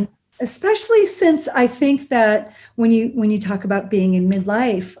 Especially since I think that when you talk about being in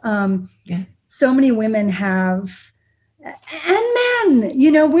midlife, so many women have, and men,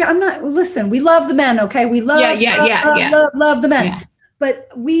 we love the men. Okay. We love the men,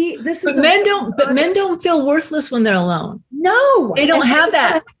 but men don't feel worthless when they're alone. No, they don't have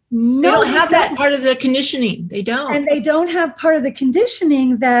that. No, they don't have that part of their conditioning. They don't. And they don't have part of the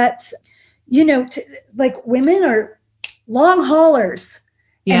conditioning that, like women are long haulers.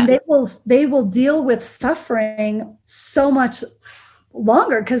 Yeah. And they will deal with suffering so much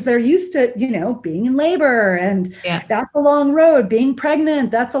longer because they're used to, being in labor, and that's a long road. Being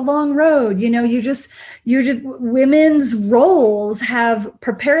pregnant, that's a long road. Women's roles have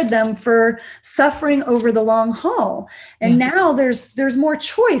prepared them for suffering over the long haul. And now there's more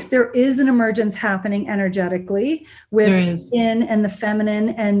choice. There is an emergence happening energetically with yin and the feminine,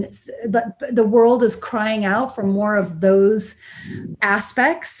 and the world is crying out for more of those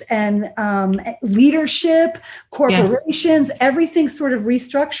aspects, and leadership, corporations, everything's sort of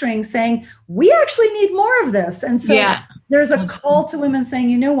restructuring, saying we actually need more of this. And so there's a call to women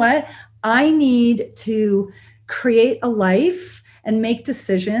saying, you know what, I need to create a life and make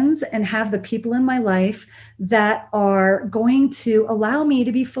decisions and have the people in my life that are going to allow me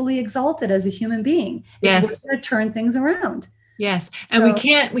to be fully exalted as a human being. Yes. We're going to turn things around. Yes. And we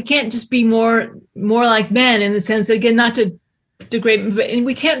can't just be more like men, in the sense that, again, not to degrade, but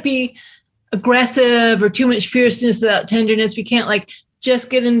we can't be aggressive or too much fierceness without tenderness. We can't just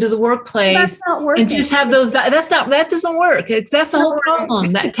get into the workplace and just have those. That doesn't work. That's the whole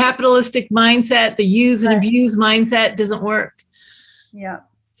problem. That capitalistic mindset, the use and abuse mindset, doesn't work. Yeah.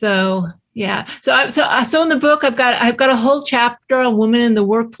 So yeah. So in the book, I've got a whole chapter on women in the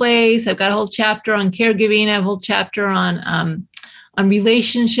workplace. I've got a whole chapter on caregiving. I have a whole chapter on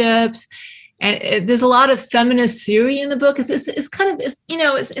relationships. And there's a lot of feminist theory in the book.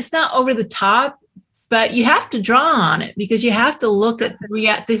 It's not over the top, but you have to draw on it because you have to look at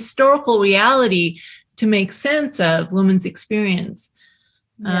the historical reality to make sense of women's experience.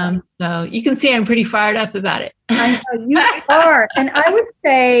 So you can see I'm pretty fired up about it. I know you are. And I would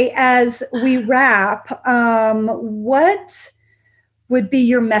say, as we wrap, what would be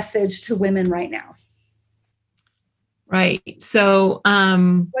your message to women right now? Right. So,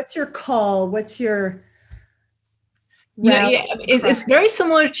 what's your call? What's your, it's very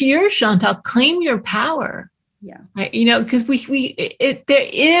similar to yours, Chantal. Claim your power. Yeah. Right. Because there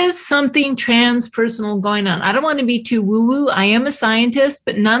is something transpersonal going on. I don't want to be too woo-woo. I am a scientist,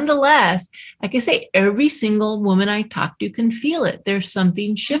 but nonetheless, like I say, every single woman I talk to can feel it. There's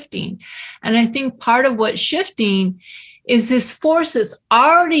something shifting. And I think part of what's shifting is this force that's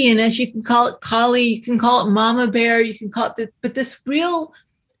already in us. You can call it Kali, you can call it Mama Bear, you can call it, but this real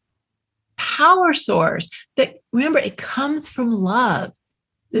power source that, remember, it comes from love.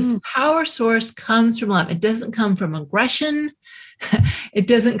 This power source comes from love. It doesn't come from aggression. It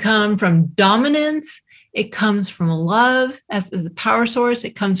doesn't come from dominance. It comes from love as the power source.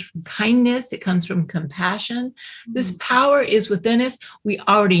 It comes from kindness. It comes from compassion. This power is within us. We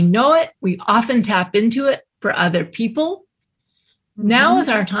already know it. We often tap into it for other people. Now is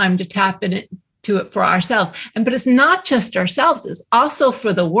our time to tap into it for ourselves. But it's not just ourselves. It's also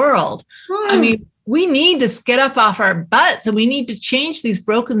for the world. I mean, we need to get up off our butts and we need to change these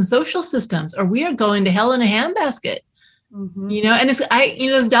broken social systems, or we are going to hell in a handbasket. And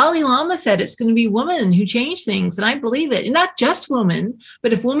the Dalai Lama said it's going to be women who change things. And I believe it. And not just women,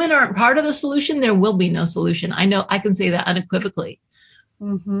 but if women aren't part of the solution, there will be no solution. I know I can say that unequivocally.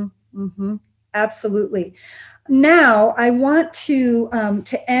 Absolutely. Now I want to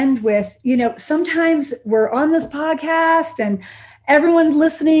end with, sometimes we're on this podcast and everyone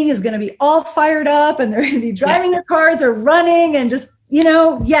listening is going to be all fired up and they're going to be driving their cars or running and just,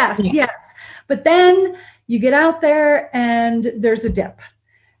 yes. But then you get out there and there's a dip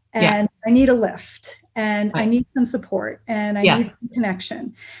and I need a lift and I need some support and I need some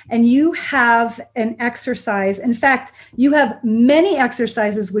connection. And you have an exercise. In fact, you have many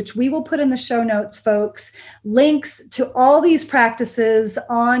exercises, which we will put in the show notes, folks, links to all these practices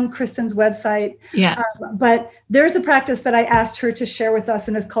on Kristin's website. But there's a practice that I asked her to share with us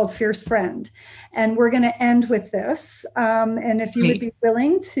and it's called Fierce Friend. And we're going to end with this. And if you would be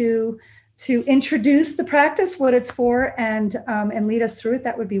willing to introduce the practice, what it's for, and lead us through it,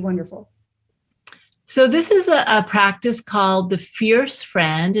 that would be wonderful. So this is a practice called the Fierce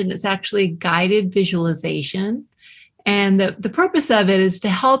Friend, and it's actually guided visualization. And the purpose of it is to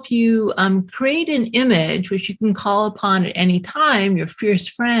help you create an image, which you can call upon at any time, your fierce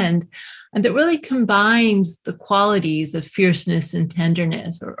friend, and that really combines the qualities of fierceness and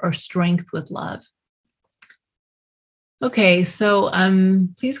tenderness or strength with love. Okay, so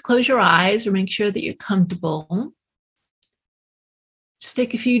please close your eyes or make sure that you're comfortable. Just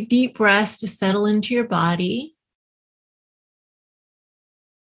take a few deep breaths to settle into your body.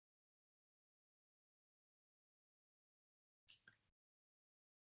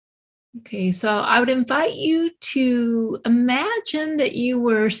 Okay, so I would invite you to imagine that you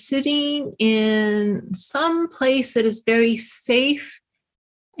were sitting in some place that is very safe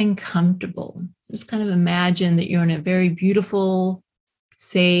and comfortable. Just kind of imagine that you're in a very beautiful,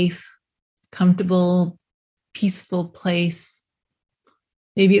 safe, comfortable, peaceful place.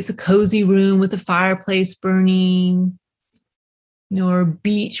 Maybe it's a cozy room with a fireplace burning, or a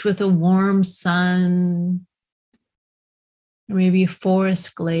beach with a warm sun, or maybe a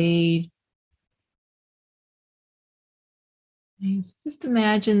forest glade. And so just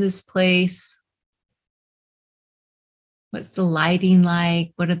imagine this place. What's the lighting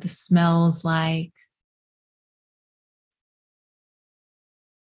like? What are the smells like?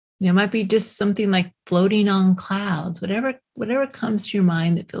 It might be just something like floating on clouds, whatever comes to your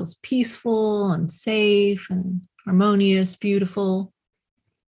mind that feels peaceful and safe and harmonious, beautiful.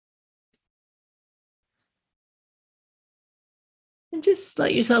 And just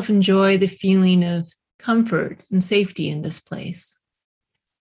let yourself enjoy the feeling of comfort and safety in this place.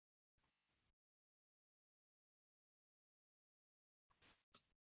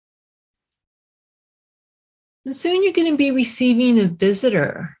 And soon you're going to be receiving a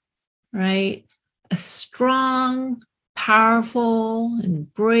visitor, right? A strong, powerful,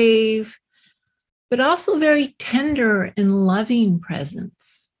 and brave, but also very tender and loving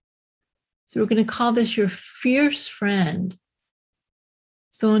presence. So we're going to call this your fierce friend.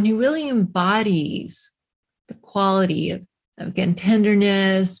 Someone who really embodies the quality of again,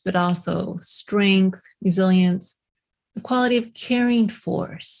 tenderness, but also strength, resilience, the quality of caring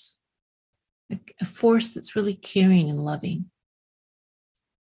force, a force that's really caring and loving.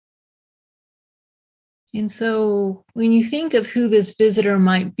 And so when you think of who this visitor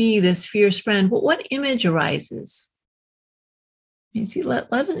might be, this fierce friend, what image arises? You see, let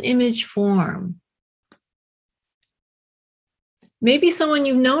an image form. Maybe someone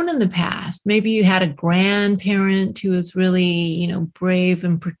you've known in the past. Maybe you had a grandparent who was really, brave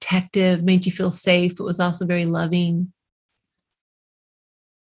and protective, made you feel safe, but was also very loving.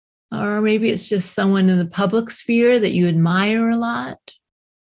 Or maybe it's just someone in the public sphere that you admire a lot.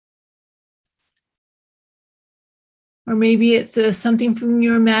 Or maybe it's something from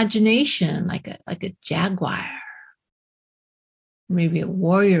your imagination, like a jaguar. Or maybe a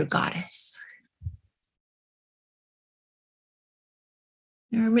warrior goddess.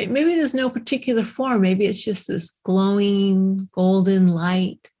 Or maybe there's no particular form. Maybe it's just this glowing golden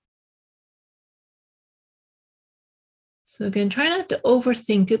light. So again, try not to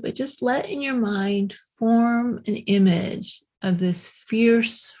overthink it, but just let in your mind form an image of this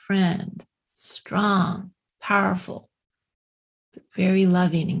fierce friend, strong, powerful, but very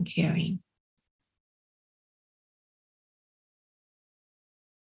loving and caring.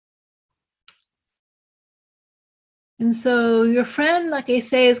 And so your friend, like I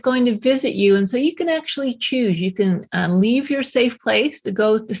say, is going to visit you. And so you can actually choose. You can leave your safe place to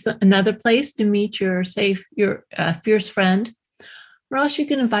go to another place to meet your fierce friend, or else you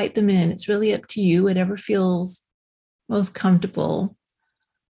can invite them in. It's really up to you, whatever feels most comfortable.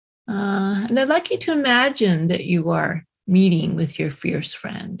 And I'd like you to imagine that you are meeting with your fierce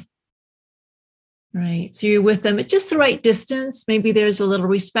friend. Right. So you're with them at just the right distance. Maybe there's a little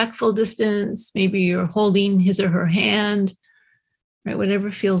respectful distance. Maybe you're holding his or her hand, right? Whatever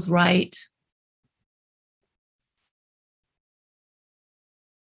feels right.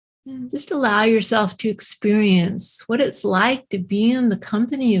 And just allow yourself to experience what it's like to be in the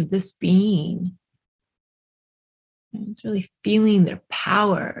company of this being. And it's really feeling their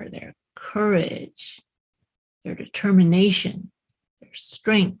power, their courage, their determination, their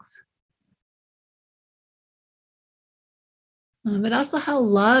strength. But also how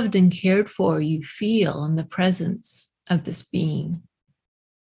loved and cared for you feel in the presence of this being.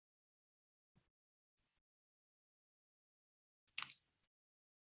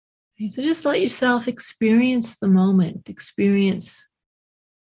 Okay, so just let yourself experience the moment, experience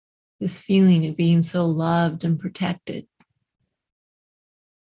this feeling of being so loved and protected.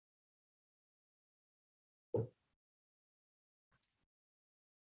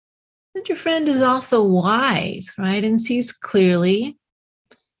 And your friend is also wise, right? And sees clearly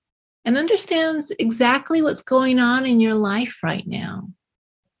and understands exactly what's going on in your life right now.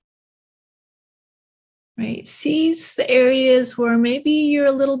 Right? Sees the areas where maybe you're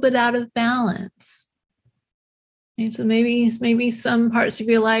a little bit out of balance. And so maybe some parts of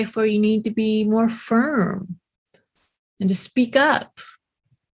your life where you need to be more firm and to speak up,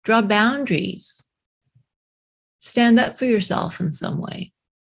 draw boundaries, stand up for yourself in some way.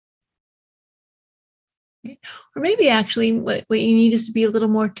 Or maybe actually what you need is to be a little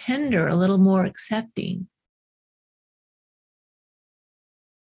more tender, a little more accepting.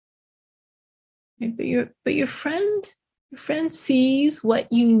 But your friend sees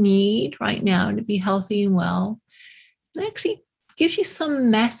what you need right now to be healthy and well, and actually gives you some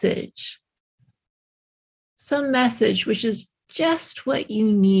message which is just what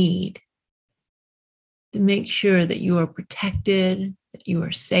you need to make sure that you are protected, that you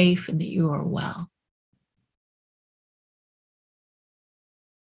are safe, and that you are well.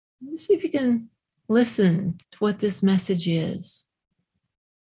 Let's see if you can listen to what this message is.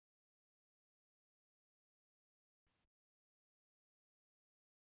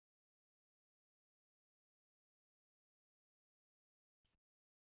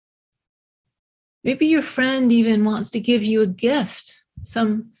 Maybe your friend even wants to give you a gift,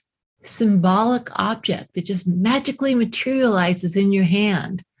 some symbolic object that just magically materializes in your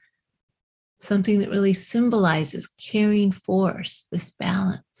hand. Something that really symbolizes carrying force, this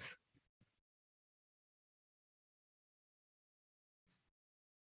balance.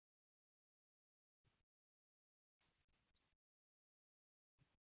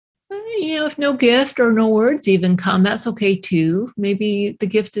 If no gift or no words even come, that's okay too. Maybe the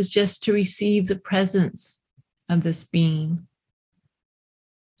gift is just to receive the presence of this being.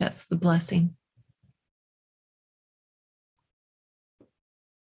 That's the blessing.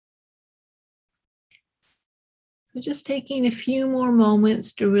 So just taking a few more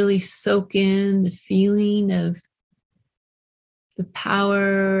moments to really soak in the feeling of the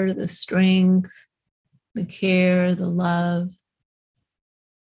power, the strength, the care, the love.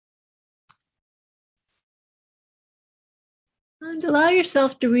 And allow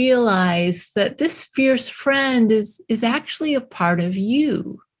yourself to realize that this fierce friend is actually a part of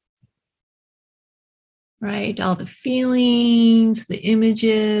you. Right? All the feelings, the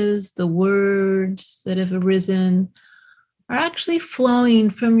images, the words that have arisen are actually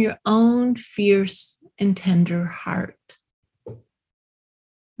flowing from your own fierce and tender heart.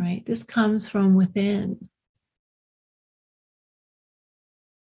 Right? This comes from within.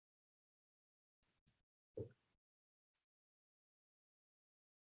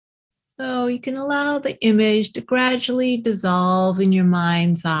 So you can allow the image to gradually dissolve in your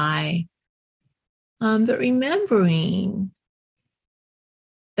mind's eye. But remembering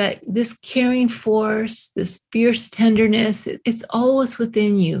that this caring force, this fierce tenderness, it's always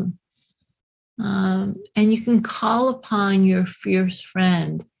within you. And you can call upon your fierce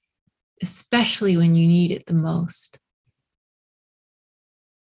friend, especially when you need it the most.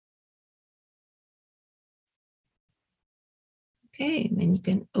 Okay, and then you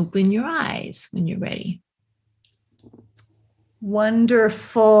can open your eyes when you're ready.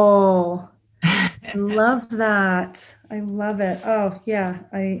 Wonderful. I love that. I love it. Oh, yeah,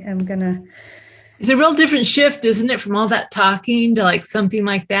 I am going to. It's a real different shift, isn't it, from all that talking to like something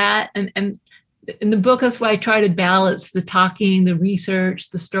like that. And in the book, that's why I try to balance the talking, the research,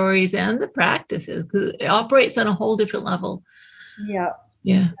 the stories, and the practices, because it operates on a whole different level. Yeah.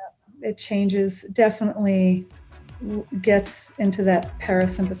 Yeah. It changes, definitely gets into that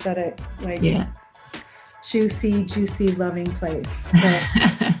parasympathetic, like juicy, loving place. So,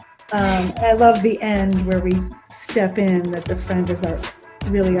 I love the end where we step in, that the friend is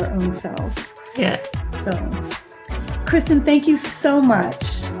really our own self. Yeah. So, Kristin, thank you so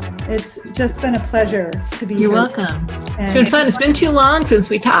much. It's just been a pleasure to be here. You're welcome. It's been fun. It's been too long since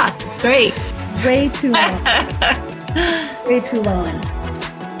we talked. It's great. Way too long. Way too long.